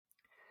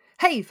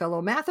Hey,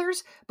 fellow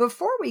mathers!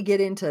 Before we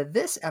get into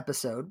this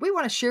episode, we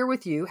want to share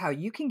with you how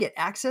you can get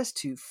access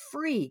to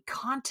free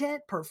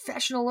content,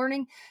 professional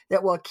learning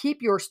that will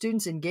keep your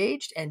students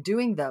engaged and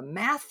doing the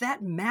math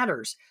that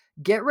matters.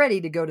 Get ready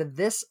to go to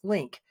this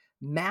link,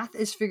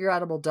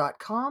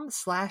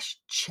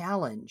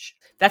 mathisfigureoutable.com/challenge.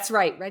 That's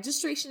right.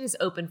 Registration is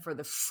open for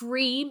the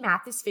free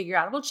Math is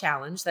Figureoutable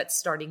Challenge that's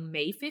starting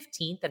May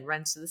 15th and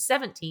runs to the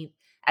 17th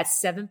at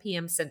 7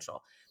 p.m.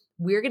 Central.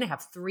 We're going to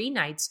have 3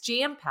 nights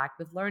jam-packed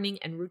with learning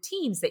and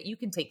routines that you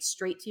can take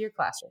straight to your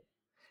classroom.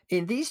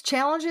 In these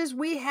challenges,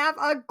 we have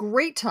a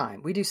great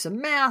time. We do some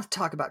math,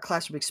 talk about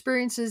classroom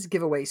experiences,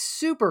 give away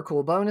super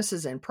cool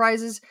bonuses and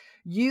prizes.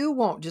 You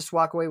won't just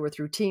walk away with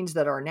routines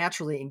that are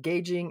naturally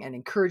engaging and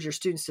encourage your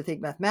students to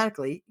think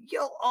mathematically.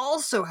 You'll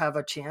also have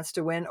a chance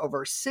to win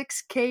over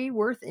 $6,000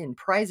 worth in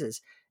prizes,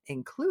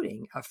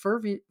 including a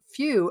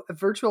few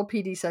virtual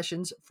PD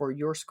sessions for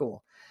your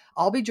school.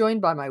 I'll be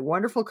joined by my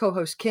wonderful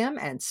co-host Kim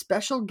and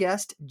special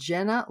guest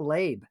Jenna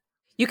Labe.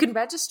 You can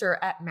register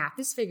at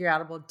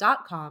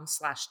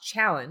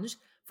mathisfigureoutable.com/challenge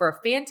for a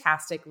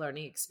fantastic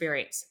learning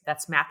experience.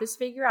 That's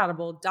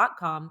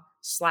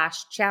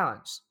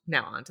mathisfigureoutable.com/challenge.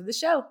 Now on to the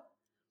show.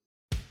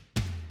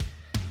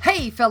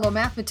 Hey, fellow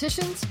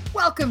mathematicians,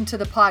 welcome to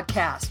the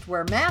podcast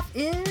where math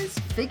is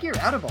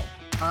figure-outable.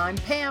 I'm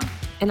Pam.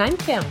 And I'm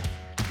Kim.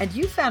 And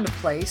you found a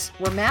place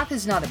where math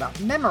is not about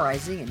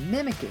memorizing and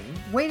mimicking,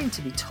 waiting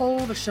to be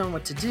told or shown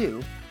what to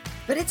do,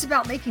 but it's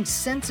about making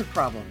sense of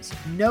problems,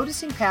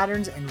 noticing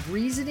patterns, and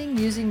reasoning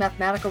using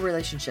mathematical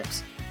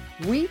relationships.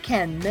 We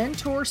can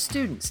mentor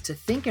students to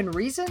think and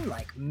reason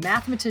like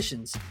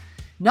mathematicians.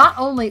 Not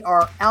only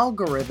are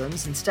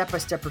algorithms and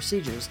step-by-step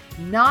procedures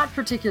not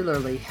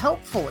particularly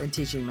helpful in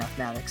teaching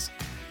mathematics,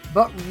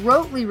 but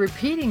rotely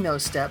repeating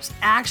those steps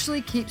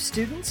actually keeps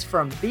students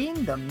from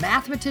being the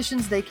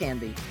mathematicians they can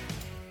be.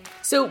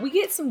 So we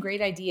get some great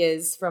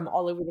ideas from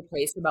all over the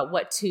place about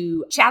what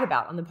to chat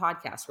about on the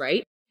podcast,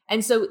 right?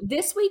 And so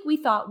this week we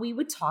thought we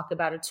would talk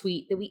about a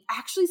tweet that we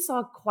actually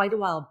saw quite a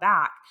while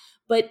back,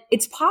 but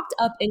it's popped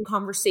up in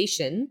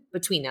conversation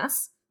between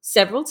us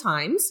several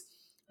times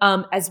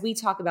as we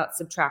talk about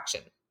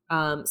subtraction.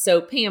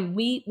 So Pam,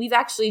 we've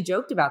actually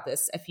joked about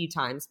this a few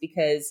times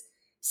because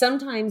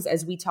sometimes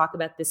as we talk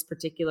about this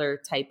particular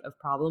type of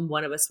problem,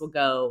 one of us will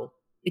go,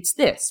 "It's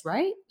this,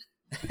 right?"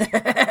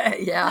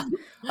 Yeah.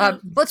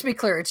 Let's be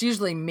clear. It's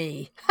usually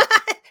me.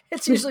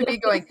 It's usually me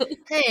going,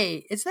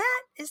 "Hey, is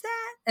that?"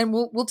 And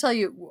we'll tell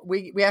you,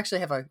 we actually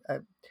have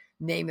a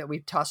name that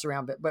we've tossed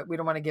around, but we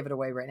don't want to give it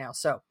away right now.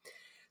 So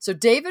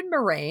David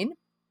Moraine,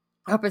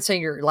 I hope I'm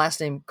saying your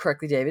last name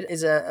correctly, David,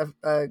 is a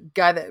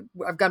guy that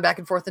I've gone back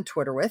and forth on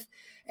Twitter with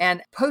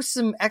and posts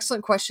some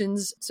excellent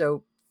questions.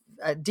 So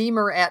at D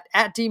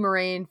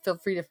Moraine, feel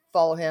free to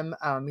follow him.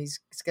 He's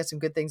got some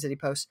good things that he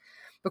posts.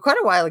 But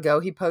quite a while ago,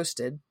 he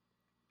posted,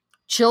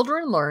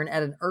 "Children learn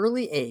at an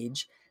early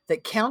age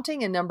that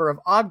counting a number of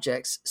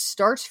objects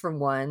starts from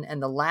 1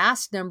 and the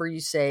last number you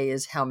say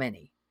is how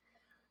many.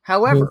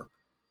 However,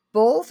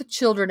 both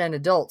children and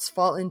adults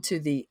fall into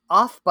the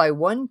off by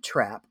 1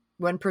 trap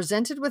when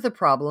presented with a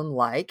problem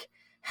like,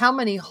 how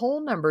many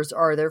whole numbers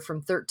are there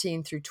from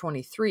 13 through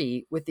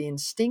 23, with the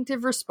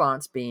instinctive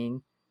response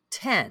being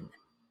 10.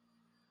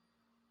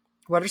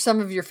 What are some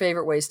of your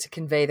favorite ways to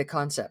convey the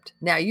concept?"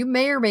 Now, you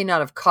may or may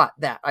not have caught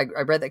that. I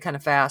read that kind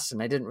of fast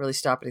and I didn't really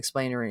stop and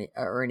explain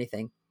or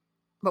anything.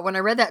 But when I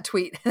read that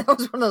tweet, that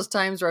was one of those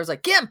times where I was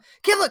like, Kim,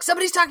 look,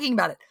 somebody's talking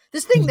about it.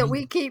 This thing that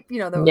we keep,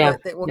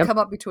 that will come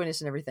up between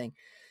us and everything.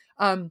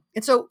 And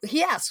so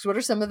he asks, what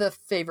are some of the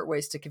favorite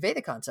ways to convey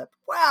the concept?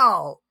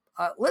 Well,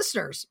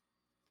 listeners,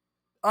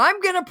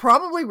 I'm going to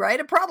probably write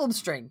a problem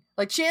string.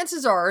 Like,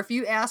 chances are, if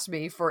you ask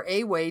me for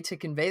a way to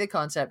convey the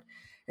concept,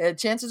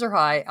 chances are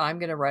high I'm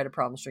going to write a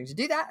problem string to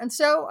do that. And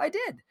so I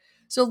did.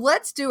 So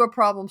let's do a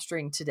problem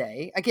string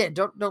today. Again,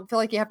 don't feel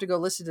like you have to go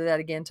listen to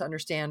that again to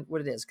understand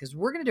what it is, because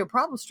we're going to do a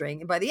problem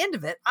string. And by the end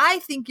of it, I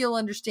think you'll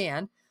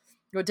understand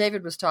what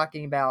David was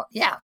talking about.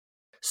 Yeah.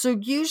 So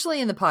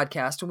usually in the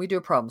podcast, when we do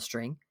a problem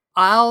string,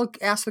 I'll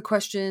ask the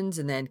questions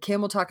and then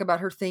Kim will talk about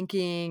her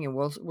thinking, and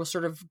we'll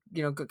sort of,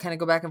 kind of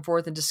go back and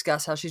forth and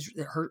discuss how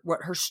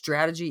what her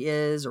strategy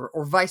is, or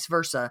vice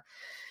versa.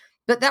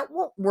 But that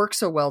won't work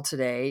so well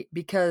today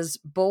because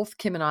both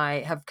Kim and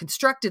I have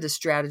constructed a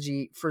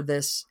strategy for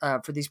this,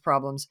 for these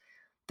problems,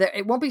 that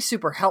it won't be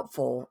super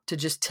helpful to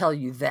just tell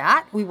you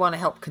that. We want to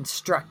help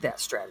construct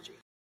that strategy.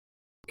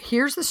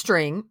 Here's the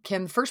string.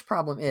 Kim, the first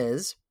problem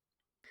is,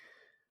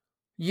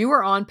 you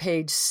are on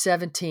page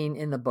 17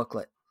 in the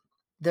booklet.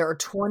 There are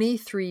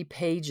 23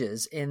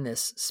 pages in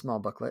this small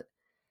booklet.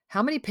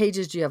 How many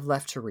pages do you have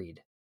left to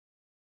read?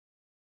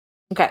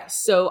 Okay,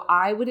 so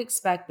I would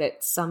expect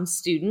that some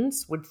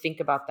students would think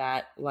about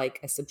that like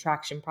a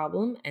subtraction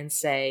problem and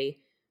say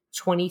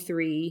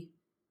 23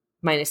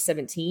 minus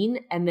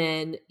 17. And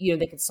then,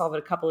 they could solve it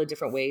a couple of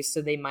different ways.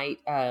 So they might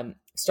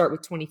start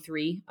with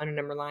 23 on a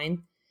number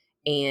line.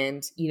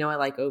 And, I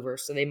like over.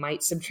 So they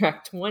might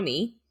subtract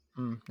 20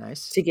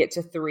 Nice. to get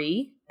to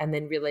 3 and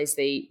then realize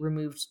they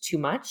removed too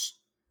much.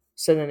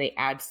 So then they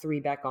add 3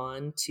 back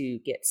on to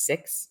get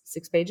six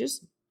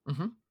pages.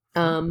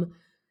 Mm-hmm.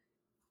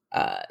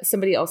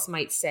 Somebody else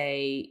might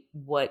say,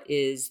 what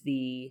is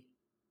the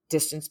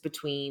distance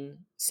between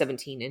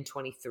 17 and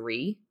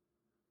 23?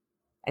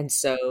 And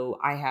so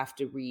I have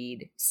to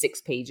read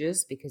 6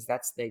 pages because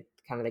that's the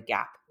kind of the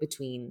gap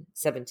between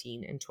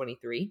 17 and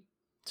 23.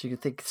 So you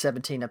could think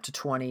 17 up to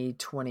 20,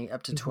 20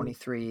 up to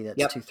 23.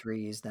 That's 2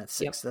 threes. That's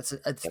 6. That's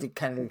the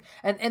kind of,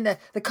 and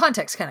the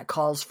context kind of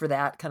calls for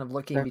that, kind of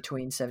looking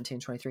between 17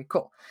 and 23.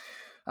 Cool.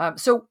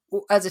 So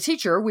as a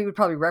teacher, we would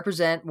probably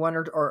represent one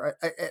or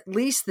at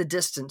least the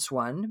distance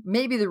one,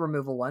 maybe the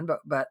removal one,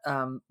 but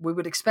we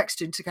would expect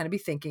students to kind of be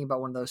thinking about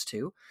one of those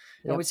two.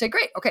 And we'd say,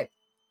 great. Okay.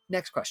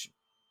 Next question.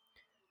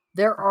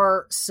 There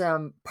are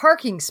some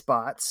parking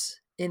spots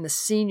in the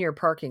senior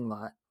parking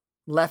lot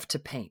left to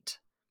paint.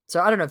 So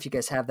I don't know if you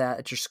guys have that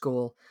at your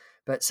school,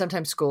 but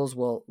sometimes schools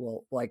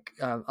will like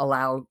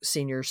allow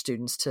senior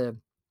students to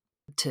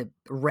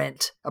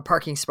rent a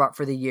parking spot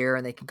for the year,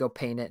 and they can go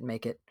paint it and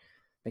make it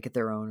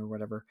their own or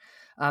whatever.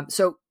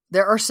 So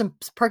there are some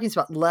parking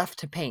spots left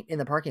to paint in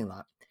the parking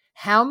lot.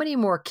 How many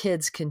more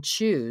kids can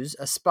choose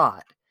a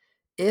spot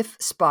if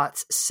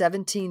spots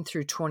 17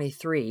 through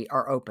 23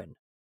 are open?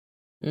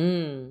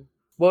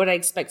 What would I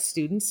expect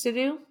students to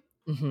do?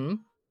 Mm-hmm.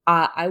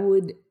 I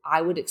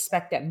would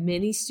expect that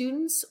many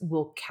students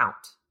will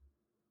count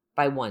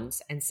by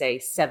ones and say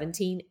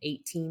 17,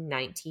 18,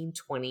 19,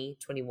 20,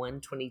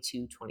 21,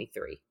 22,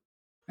 23.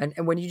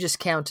 And when you just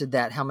counted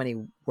that, how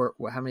many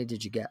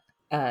did you get?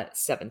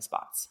 7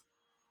 spots.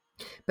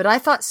 But I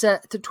thought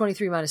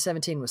 23 minus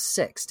 17 was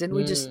 6. Didn't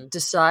we just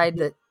decide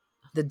that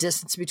the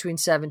distance between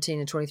 17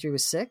 and 23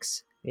 was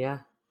 6? Yeah.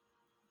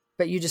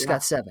 But you just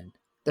got 7.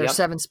 There are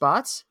 7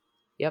 spots?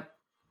 Yep.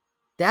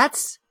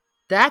 That's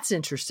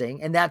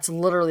interesting. And that's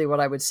literally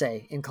what I would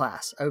say in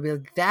class. I would be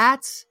like,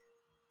 that's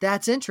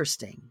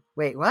interesting.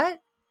 Wait,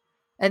 what?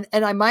 And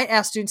I might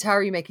ask students, how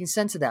are you making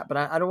sense of that? But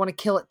I don't want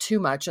to kill it too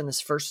much on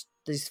these first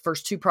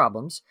 2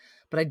 problems.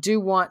 But I do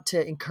want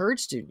to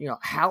encourage students,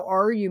 how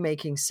are you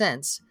making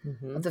sense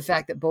of the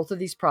fact that both of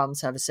these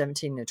problems have a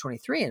 17 and a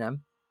 23 in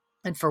them?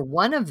 And for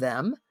one of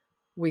them,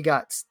 we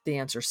got the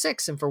answer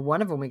 6. And for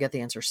one of them, we got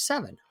the answer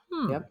 7.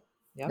 Yep.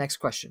 Next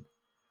question.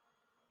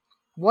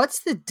 What's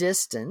the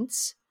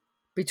distance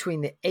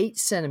between the 8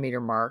 centimeter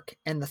mark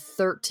and the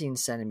 13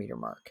 centimeter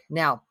mark?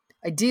 Now,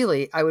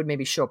 ideally, I would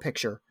maybe show a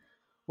picture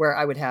where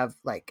I would have,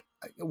 like,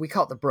 we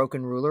call it the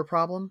broken ruler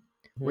problem,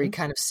 where you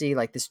kind of see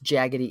like this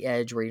jaggedy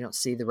edge where you don't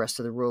see the rest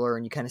of the ruler,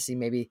 and you kind of see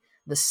maybe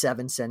the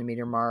 7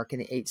 centimeter mark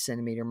and the 8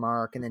 centimeter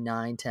mark and the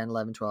 9, 10,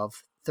 11,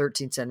 12,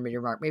 13 centimeter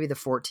mark, maybe the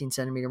 14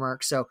 centimeter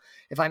mark. So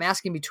if I'm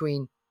asking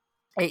between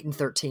 8 and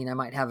 13, I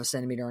might have a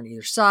centimeter on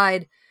either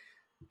side,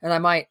 and I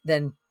might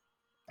then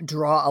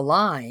draw a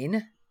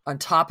line on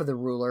top of the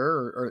ruler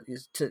or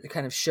to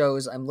kind of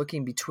shows I'm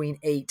looking between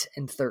 8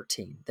 and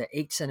 13, the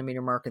 8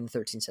 centimeter mark and the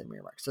 13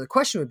 centimeter mark. So the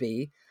question would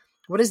be,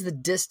 what is the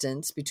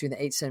distance between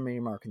the 8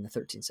 centimeter mark and the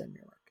 13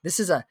 centimeter mark? This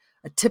is a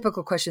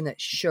typical question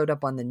that showed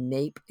up on the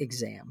NAEP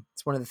exam.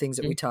 It's one of the things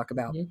that we talk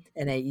about,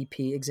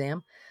 NAEP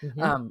exam.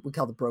 We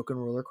call the broken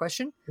ruler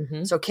question.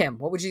 So Kim,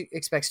 what would you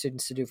expect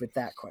students to do with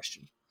that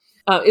question?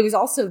 It was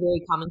also a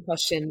very common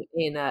question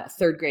in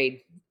 3rd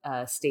grade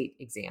state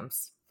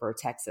exams for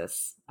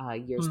Texas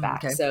years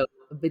back. Okay. So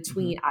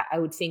between, I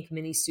would think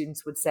many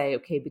students would say,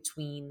 okay,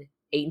 between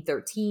 8 and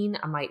 13,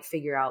 I might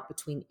figure out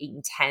between 8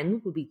 and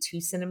 10 would be 2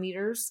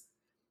 centimeters.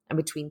 And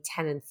between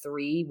 10 and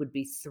 3 would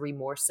be 3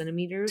 more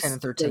centimeters. 10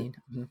 and 13.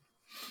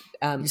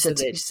 You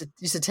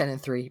said 10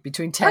 and 3.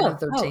 Between 10 and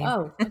 13.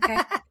 Oh, okay.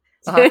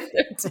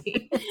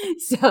 13.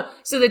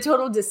 So the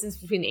total distance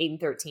between 8 and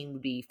 13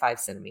 would be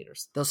 5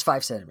 centimeters. Those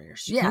 5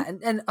 centimeters. Yeah.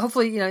 And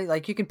hopefully,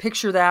 like you can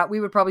picture that.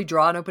 We would probably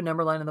draw an open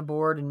number line on the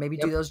board and maybe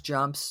do those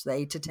jumps, the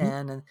 8 to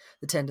 10 and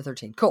the 10 to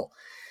 13. Cool.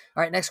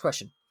 All right. Next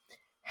question.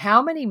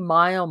 How many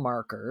mile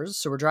markers?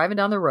 So we're driving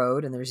down the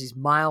road and there's these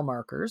mile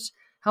markers.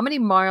 How many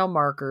mile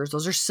markers?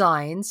 Those are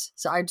signs.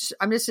 So I'm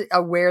just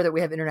aware that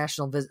we have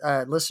international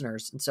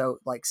listeners. And so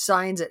like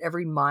signs at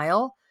every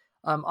mile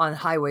on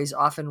highways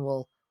often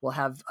will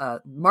have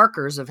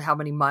markers of how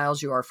many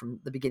miles you are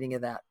from the beginning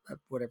of that,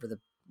 where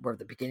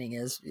the beginning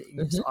is.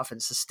 Often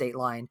it's a state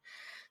line.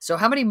 So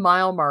how many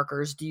mile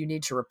markers do you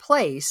need to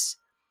replace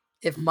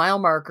if mile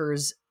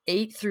markers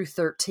 8 through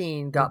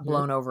 13 got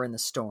blown over in the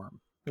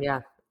storm? Yeah.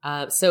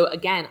 So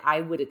again,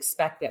 I would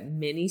expect that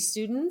many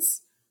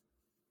students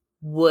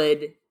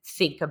would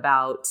think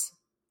about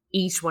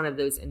each one of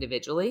those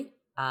individually.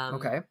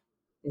 Okay.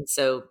 And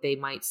so they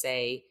might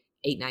say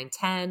 8, 9,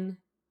 10,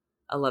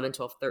 11,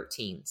 12,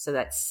 13. So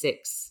that's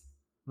 6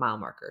 mile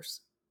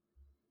markers.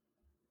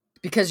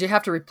 Because you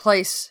have to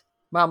replace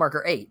mile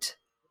marker 8.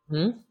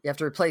 You have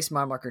to replace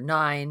mile marker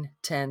 9,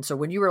 10. So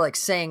when you were like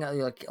saying,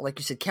 like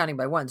you said, counting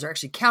by ones, they're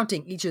actually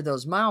counting each of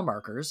those mile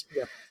markers.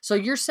 Yep. So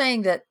you're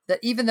saying that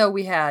even though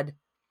we had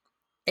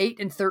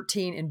 8 and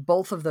 13 in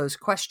both of those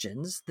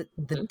questions,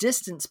 the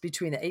distance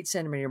between the 8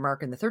 centimeter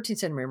mark and the 13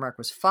 centimeter mark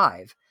was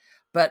 5.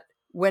 But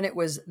when it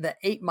was the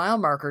 8 mile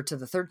marker to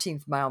the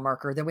 13th mile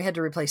marker, then we had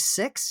to replace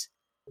 6.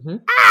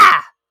 Mhm.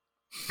 Ah!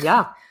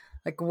 Yeah.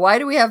 Like, why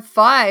do we have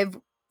 5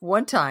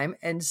 one time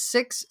and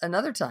 6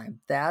 another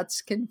time?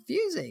 That's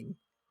confusing.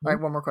 All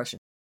right, one more question.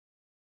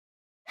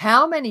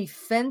 How many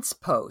fence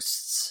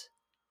posts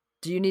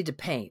do you need to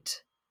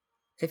paint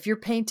if you're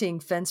painting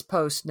fence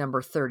post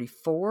number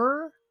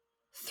 34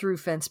 through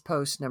fence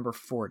post number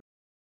 40?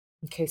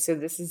 Okay, so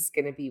this is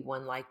going to be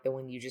one like the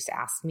one you just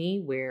asked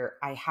me, where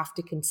I have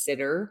to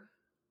consider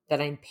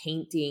that I'm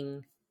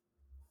painting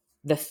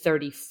the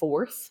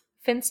 34th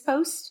fence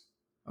post.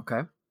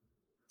 Okay.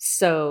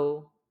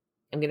 So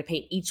I'm going to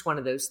paint each one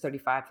of those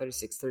 35,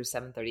 36,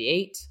 37,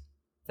 38,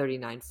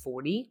 39,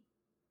 40.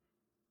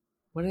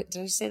 What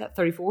did I say that?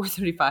 34,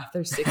 35,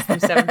 36,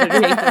 37, 38,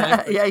 39,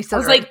 40. Yeah, you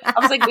said it right. I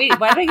was like, wait,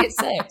 why did I get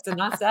 6 and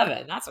not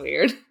 7? That's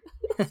weird.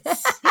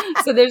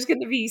 So there's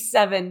going to be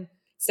seven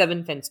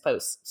fence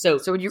posts. So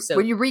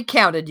when you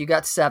recounted, you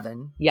got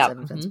 7. Yeah.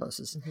 7 fence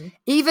posts.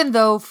 Even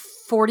though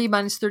 40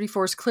 minus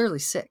 34 is clearly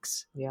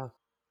 6. Yeah.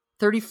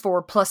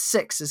 34 plus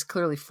 6 is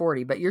clearly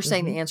 40, but you're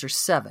saying the answer is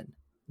 7.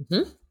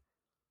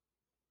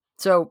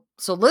 So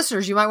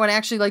listeners, you might want to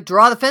actually like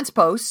draw the fence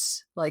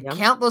posts, like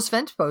count those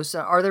fence posts.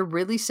 Are there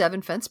really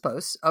 7 fence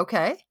posts?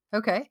 Okay.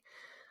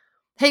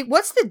 Hey,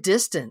 what's the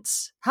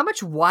distance? How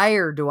much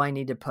wire do I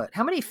need to put?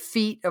 How many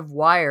feet of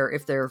wire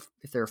if they're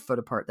a foot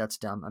apart? That's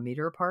dumb. A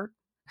meter apart?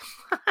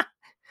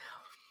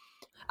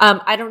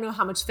 I don't know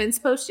how much fence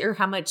post or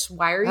how much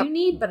wire you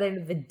need, but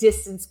then the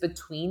distance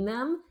between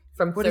them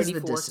from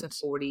 34 to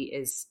 40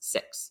 is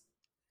 6.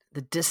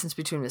 The distance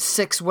between the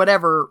 6,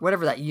 whatever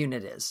that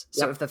unit is.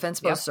 So if the fence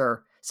posts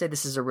are, say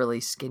this is a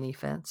really skinny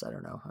fence, I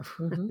don't know.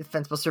 The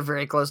fence posts are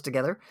very close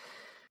together.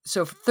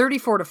 So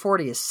 34 to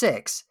 40 is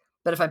 6,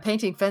 but if I'm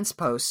painting fence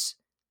posts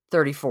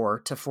 34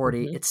 to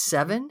 40, it's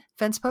 7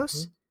 fence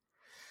posts.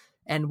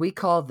 And we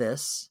call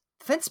this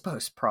fence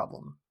post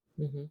problem.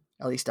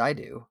 At least I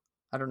do.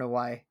 I don't know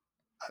why.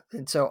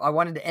 And so I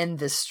wanted to end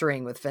this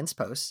string with fence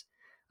posts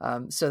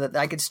so that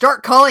I could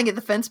start calling it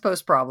the fence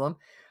post problem.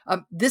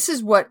 This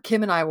is what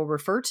Kim and I will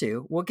refer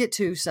to. We'll get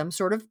to some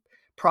sort of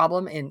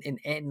problem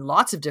in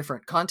lots of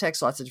different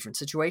contexts, lots of different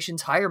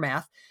situations, higher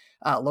math,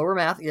 lower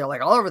math,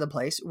 like all over the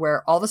place,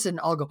 where all of a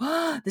sudden I'll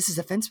go, this is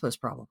a fence post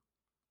problem.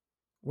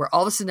 Where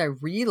all of a sudden I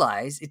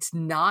realize it's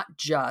not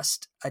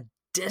just a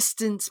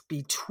distance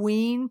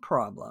between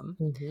problem,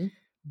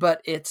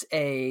 but it's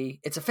a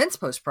fence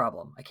post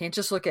problem. I can't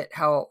just look at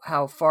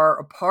how far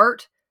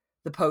apart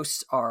the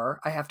posts are.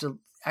 I have to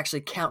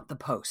actually count the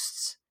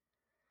posts.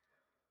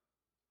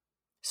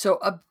 So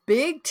a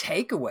big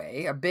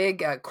takeaway, a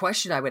big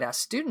question I would ask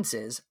students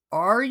is,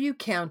 are you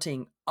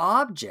counting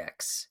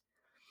objects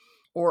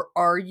or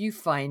are you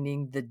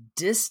finding the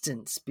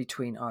distance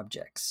between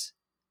objects?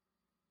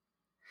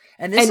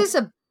 And this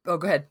is go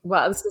ahead.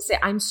 Well, I was going to say,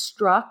 I'm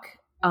struck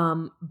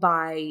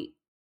by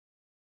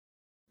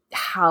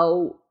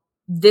how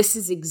this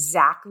is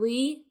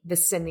exactly the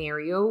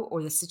scenario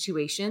or the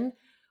situation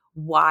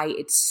why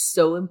it's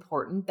so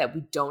important that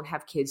we don't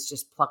have kids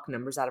just pluck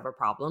numbers out of a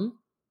problem.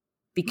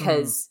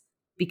 Because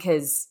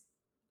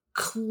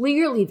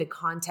clearly the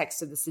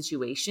context of the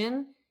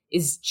situation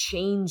is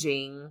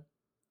changing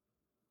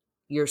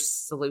your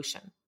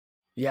solution.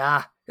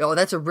 Yeah. Oh,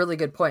 that's a really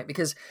good point,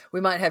 because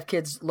we might have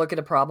kids look at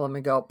a problem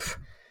and go,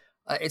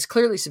 it's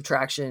clearly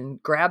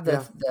subtraction. Grab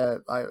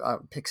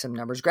I'll pick some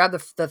numbers. Grab the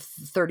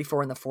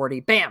 34 and the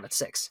 40. Bam, it's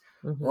 6.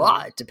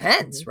 Well, it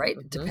depends, right?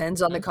 It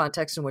depends on the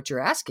context and what you're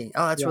asking.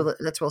 Oh,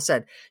 that's well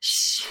said.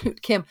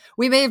 Shoot, Kim,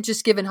 we may have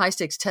just given high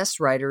stakes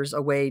test writers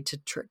a way to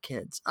trick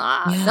kids.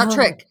 Not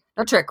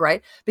trick,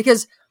 right?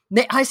 Because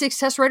high stakes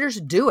test writers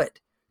do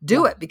it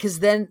because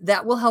then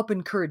that will help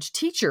encourage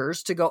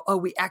teachers to go, oh,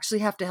 we actually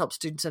have to help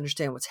students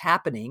understand what's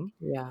happening.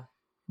 Yeah.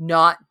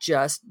 Not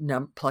just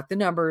pluck the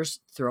numbers,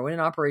 throw in an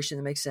operation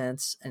that makes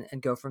sense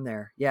and go from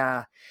there.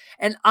 Yeah.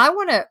 And I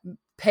want to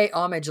pay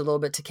homage a little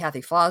bit to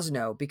Kathy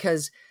Fosno,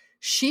 because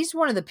she's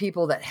one of the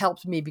people that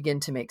helped me begin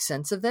to make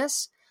sense of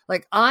this.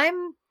 Like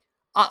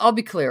I'll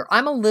be clear.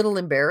 I'm a little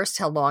embarrassed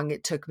how long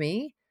it took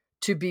me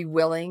to be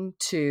willing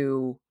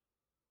to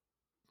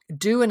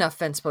do enough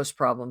fence post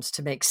problems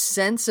to make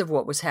sense of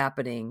what was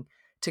happening,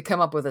 to come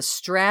up with a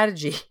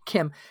strategy.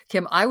 Kim,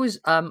 I was,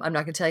 I'm not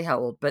going to tell you how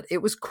old, but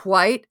it was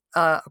quite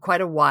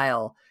a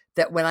while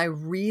that when I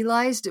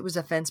realized it was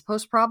a fence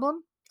post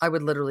problem, I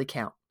would literally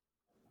count.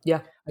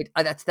 Yeah.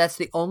 That's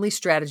the only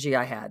strategy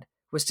I had,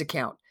 was to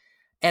count.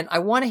 And I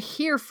want to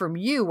hear from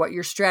you what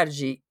your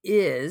strategy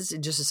is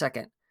in just a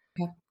second.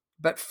 Okay.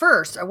 But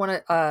first, I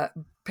want to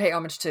pay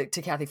homage to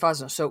Kathy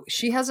Fosno. So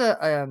she has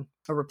a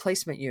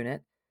replacement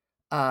unit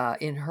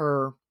in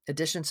her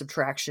addition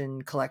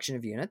subtraction collection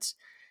of units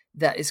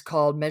that is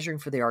called Measuring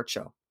for the Art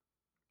Show.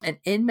 And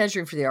in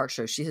Measuring for the Art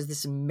Show, she has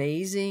this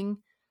amazing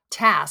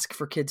task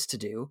for kids to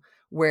do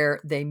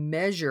where they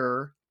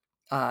measure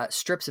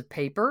strips of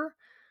paper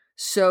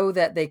so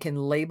that they can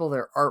label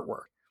their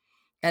artwork.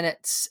 And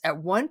it's at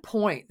one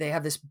point, they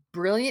have this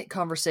brilliant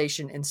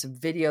conversation in some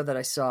video that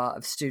I saw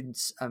of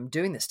students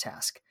doing this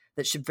task,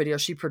 video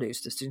she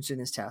produced of students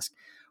doing this task,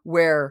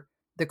 where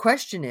the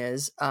question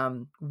is,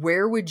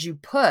 where would you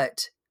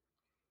put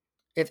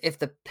if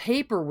the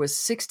paper was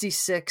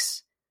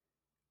 66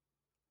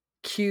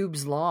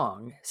 cubes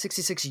long,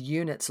 66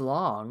 units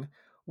long,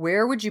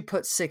 where would you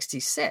put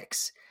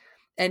 66?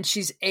 And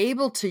she's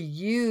able to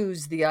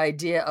use the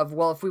idea of,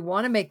 well, if we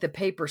want to make the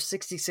paper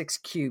 66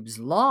 cubes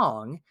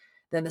long,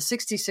 then the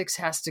 66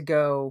 has to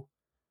go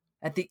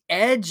at the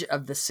edge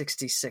of the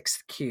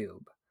 66th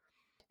cube.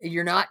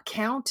 You're not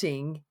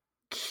counting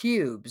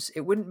cubes.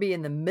 It wouldn't be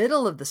in the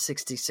middle of the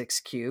 66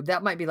 cube.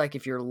 That might be like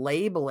if you're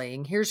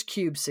labeling, here's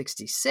cube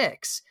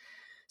 66.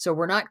 So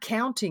we're not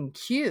counting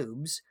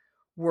cubes.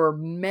 We're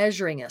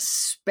measuring a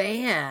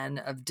span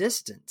of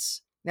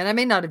distance. And I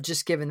may not have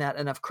just given that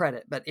enough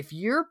credit, but if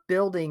you're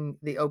building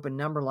the open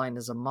number line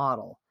as a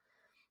model,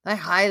 I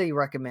highly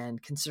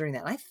recommend considering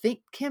that. I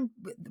think, Kim,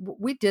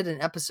 we did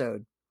an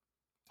episode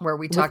where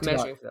we talked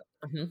about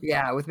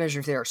with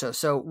measuring theory.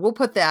 So we'll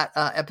put that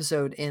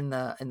episode in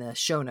the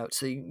show notes,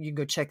 so you can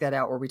go check that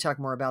out, where we talk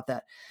more about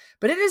that.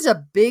 But it is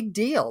a big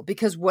deal,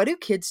 because what do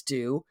kids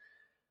do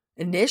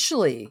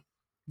initially?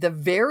 The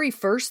very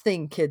first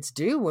thing kids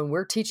do when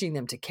we're teaching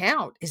them to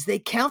count is they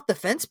count the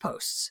fence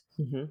posts.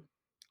 Mm-hmm.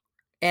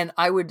 And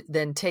I would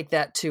then take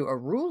that to a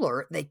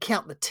ruler. They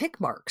count the tick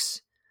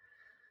marks.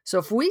 So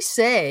if we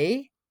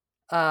say,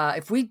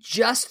 if we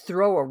just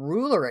throw a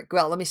ruler at,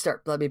 well, let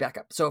me back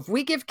up. So if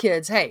we give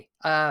kids, hey,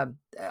 I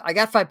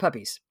got 5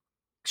 puppies,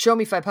 show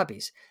me 5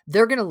 puppies.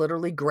 They're going to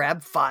literally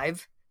grab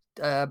 5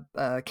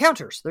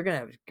 counters. They're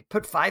going to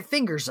put 5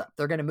 fingers up.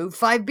 They're going to move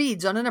 5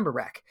 beads on a number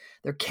rack.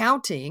 They're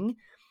counting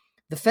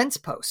the fence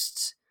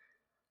posts.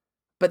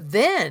 But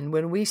then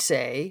when we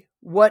say,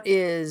 what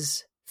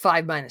is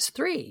 5 minus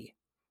 3?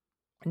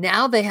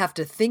 Now they have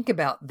to think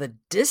about the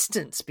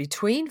distance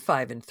between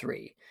 5 and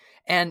 3.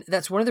 And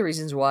that's one of the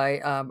reasons why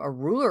a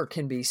ruler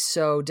can be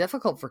so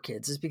difficult for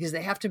kids, is because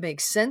they have to make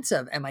sense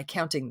of, am I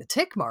counting the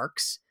tick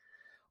marks,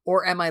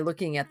 or am I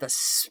looking at the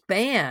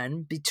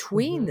span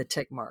between the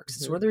tick marks?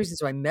 It's one of the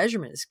reasons why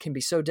measurements can be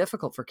so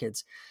difficult for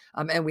kids.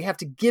 And we have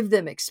to give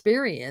them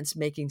experience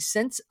making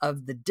sense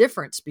of the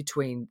difference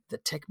between the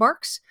tick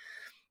marks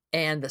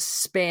and the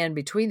span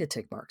between the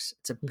tick marks.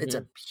 It's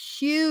a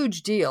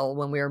huge deal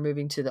when we are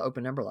moving to the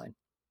open number line.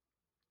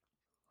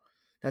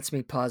 That's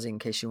me pausing in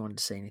case you wanted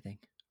to say anything.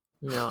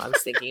 No, I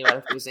was thinking about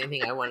if there's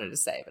anything I wanted to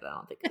say, but I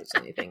don't think there's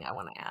anything I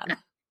want to add.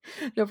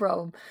 No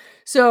problem.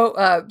 So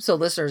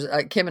listeners,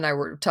 Kim and I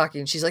were talking,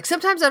 and she's like,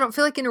 sometimes I don't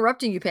feel like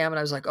interrupting you, Pam. And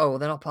I was like, oh, well,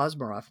 then I'll pause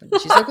more often.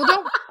 She's like,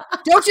 well,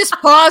 don't just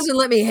pause and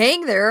let me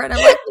hang there. And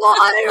I'm like, well,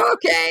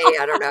 okay,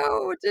 I don't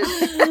know.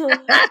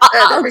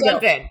 I'll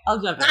jump in.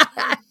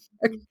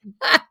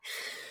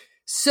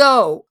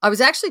 So I was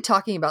actually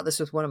talking about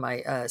this with one of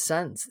my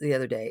sons the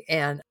other day,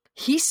 and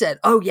he said,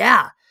 oh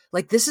yeah,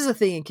 like this is a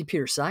thing in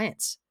computer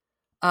science.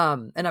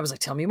 And I was like,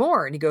 tell me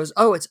more. And he goes,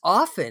 oh, it's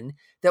often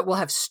that we'll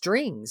have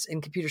strings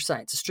in computer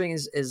science. A string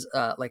is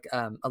like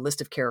a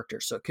list of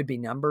characters. So it could be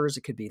numbers,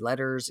 it could be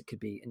letters, it could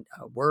be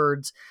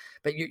words,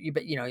 but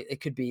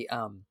it could be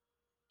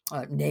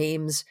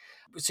names.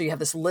 So you have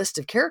this list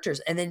of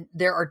characters, and then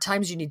there are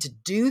times you need to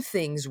do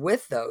things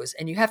with those,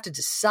 and you have to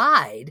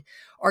decide,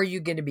 are you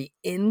going to be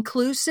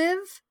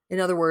inclusive? In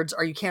other words,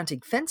 are you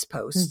counting fence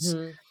posts,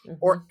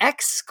 or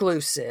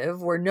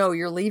exclusive, where no,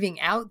 you're leaving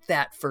out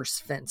that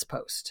first fence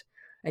post,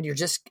 and you're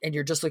just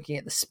looking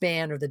at the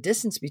span or the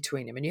distance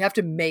between them, and you have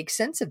to make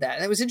sense of that.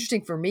 And it was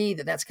interesting for me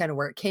that that's kind of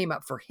where it came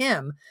up for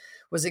him,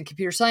 was in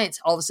computer science.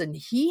 All of a sudden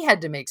he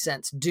had to make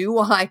sense.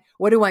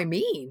 What do I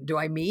mean? Do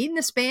I mean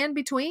the span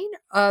between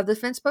the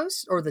fence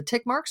posts or the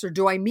tick marks? Or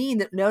do I mean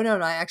that, no,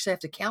 I actually have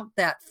to count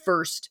that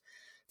first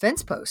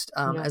fence post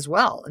as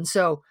well. And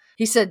so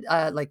he said,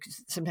 like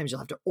sometimes you'll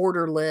have to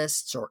order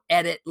lists or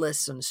edit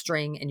lists on a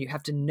string, and you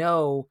have to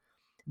know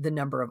the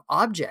number of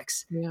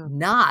objects,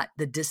 not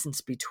the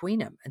distance between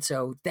them. And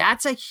so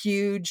that's a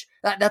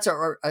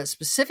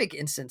specific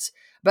instance.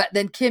 But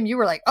then Kim, you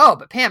were like, oh,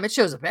 but Pam, it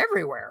shows up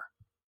everywhere.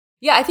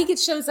 Yeah, I think it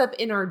shows up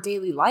in our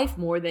daily life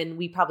more than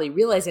we probably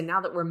realize. And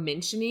now that we're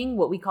mentioning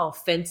what we call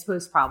fence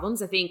post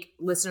problems, I think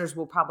listeners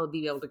will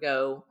probably be able to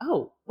go,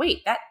 oh,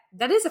 wait,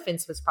 that is a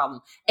fence post problem.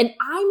 And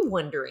I'm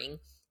wondering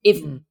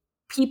if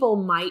people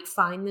might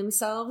find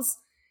themselves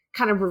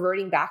kind of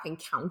reverting back and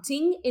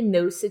counting in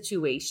those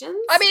situations.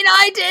 I mean,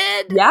 I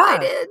did. Yeah. I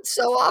did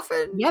so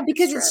often. Yeah,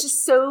 because it's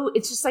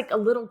just like a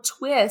little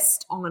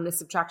twist on a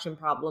subtraction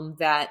problem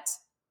that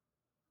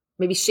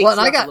maybe shakes you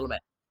up a little bit.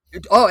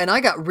 Oh, and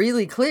I got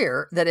really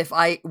clear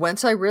that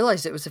once I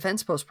realized it was a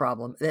fence post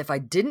problem, that if I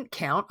didn't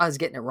count, I was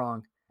getting it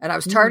wrong. And I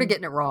was tired of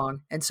getting it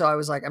wrong. And so I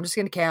was like, I'm just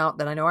going to count,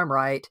 then I know I'm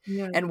right.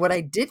 Yeah. And what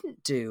I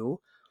didn't do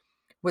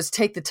was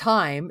take the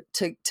time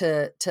to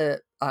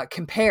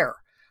compare.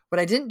 What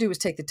I didn't do was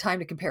take the time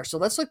to compare. So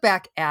let's look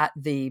back at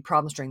the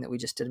problem string that we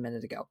just did a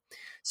minute ago.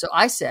 So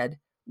I said,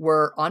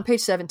 we're on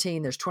page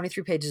 17. There's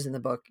 23 pages in the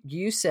book.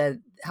 You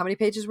said, how many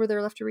pages were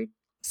there left to read?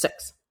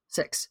 6.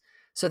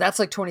 So that's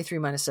like 23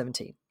 minus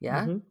 17.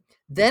 Yeah. Mm-hmm.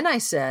 Then I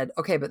said,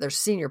 okay, but there's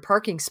senior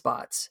parking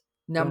spots,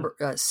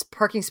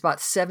 parking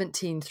spots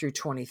 17 through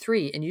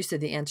 23. And you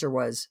said the answer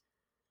was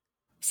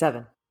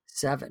 7.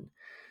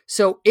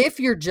 So if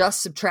you're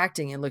just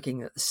subtracting and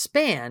looking at the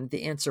span,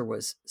 the answer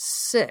was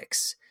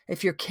 6.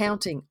 If you're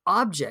counting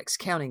objects,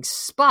 counting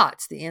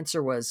spots, the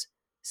answer was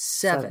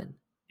 7.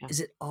 Yeah. Is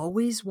it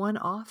always one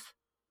off?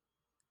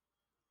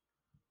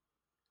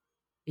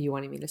 Are you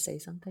wanting me to say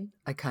something?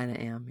 I kind of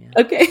am, yeah.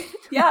 Okay.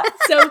 Yeah.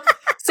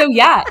 So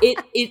yeah,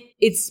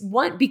 it's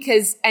one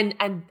because and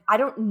I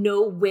don't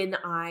know when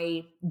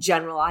I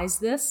generalize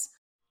this,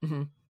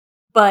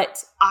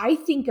 but I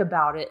think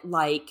about it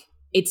like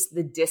it's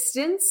the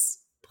distance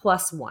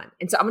plus 1.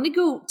 And so I'm going to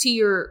go to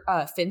your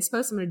fence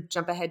post. I'm going to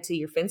jump ahead to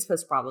your fence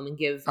post problem and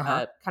give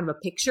kind of a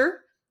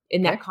picture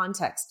in that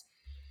context.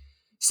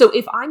 So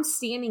if I'm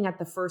standing at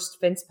the first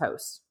fence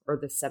post or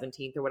the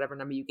 17th or whatever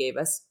number you gave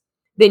us,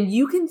 then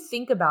you can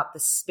think about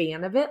the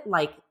span of it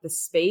like the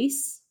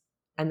space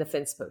and the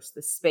fence post,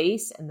 the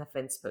space and the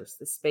fence post,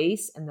 the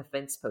space and the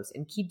fence post,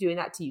 and keep doing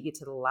that till you get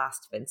to the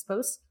last fence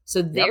post.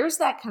 So there's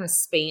that kind of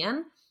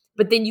span,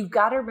 but then you've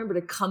got to remember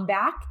to come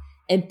back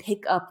and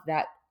pick up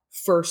that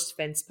first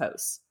fence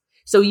post.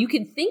 So you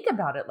can think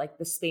about it like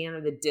the span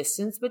or the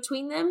distance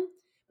between them,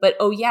 but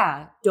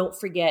don't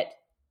forget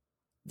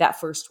that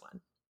first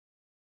one.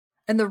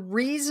 And the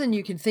reason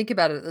you can think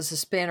about it as a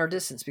span or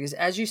distance, because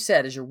as you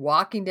said, as you're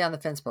walking down the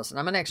fence post, and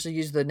I'm going to actually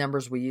use the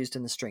numbers we used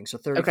in the string, so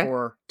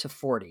 34 to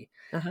 40.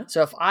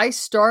 So if I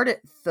start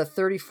at the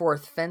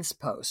 34th fence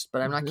post,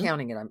 but I'm not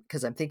counting it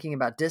because I'm thinking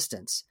about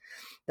distance,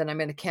 then I'm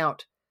going to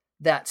count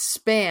that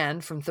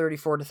span from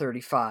 34 to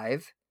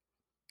 35.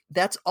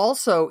 That's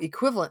also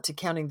equivalent to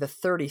counting the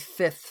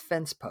 35th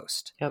fence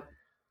post. Yep.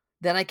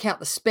 Then I count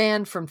the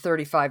span from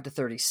 35 to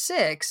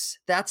 36.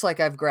 That's like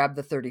I've grabbed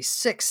the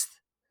 36th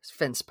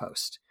fence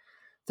post,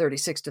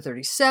 36 to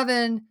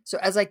 37. So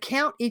as I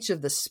count each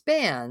of the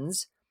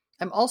spans,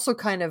 I'm also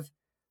kind of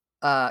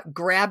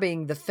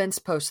grabbing the fence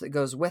post that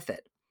goes with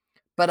it.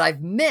 But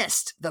I've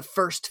missed the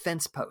first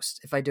fence post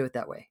if I do it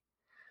that way.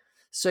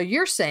 So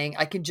you're saying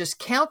I can just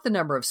count the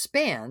number of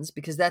spans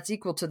because that's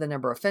equal to the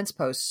number of fence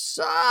posts.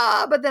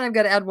 But then I've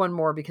got to add one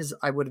more because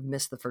I would have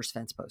missed the first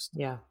fence post.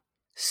 Yeah.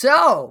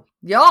 So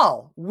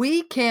y'all,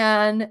 we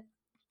can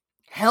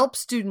help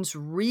students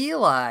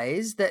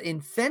realize that in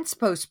fence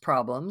post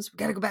problems, we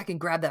got to go back and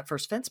grab that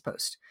first fence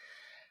post.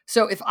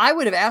 So if I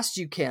would have asked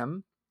you,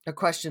 Kim, a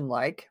question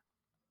like,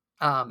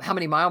 how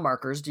many mile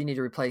markers do you need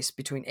to replace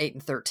between 8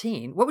 and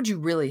 13? What would you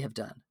really have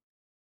done?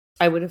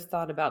 I would have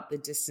thought about the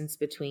distance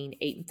between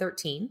 8 and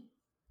 13,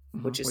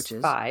 which is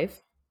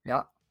 5.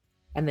 Yeah.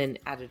 And then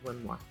added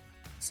one more.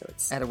 So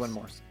it's added one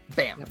more.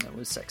 Bam. Yep. That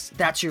was 6.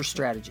 That's your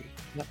strategy.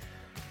 Yep.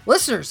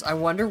 Listeners, I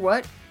wonder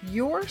what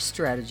your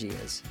strategy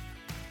is.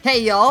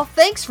 Hey, y'all.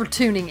 Thanks for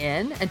tuning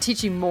in and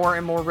teaching more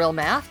and more real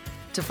math.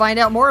 To find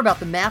out more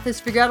about the Math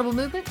is Figureoutable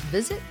movement,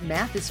 visit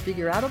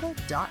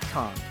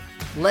mathisfigureoutable.com.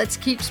 Let's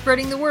keep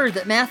spreading the word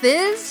that math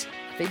is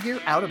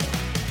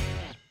figureoutable.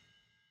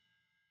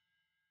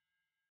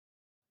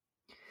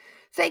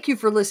 Thank you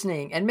for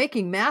listening and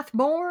making math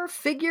more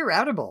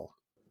figureoutable.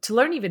 To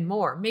learn even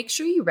more, make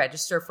sure you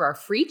register for our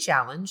free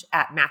challenge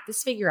at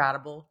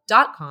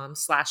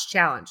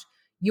mathisfigureoutable.com/challenge.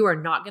 You are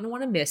not going to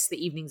want to miss the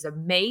evenings of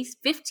May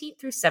 15th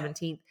through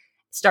 17th,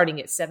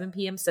 starting at 7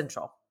 p.m.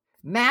 Central.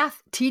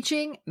 Math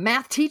teaching,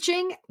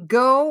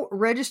 go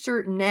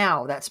register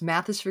now. That's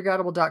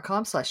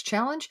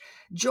mathisfigureoutable.com/challenge.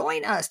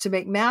 Join us to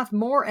make math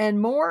more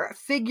and more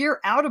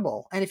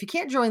figureoutable. And if you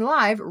can't join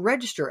live,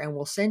 register and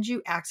we'll send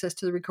you access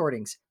to the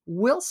recordings.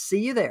 We'll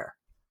see you there.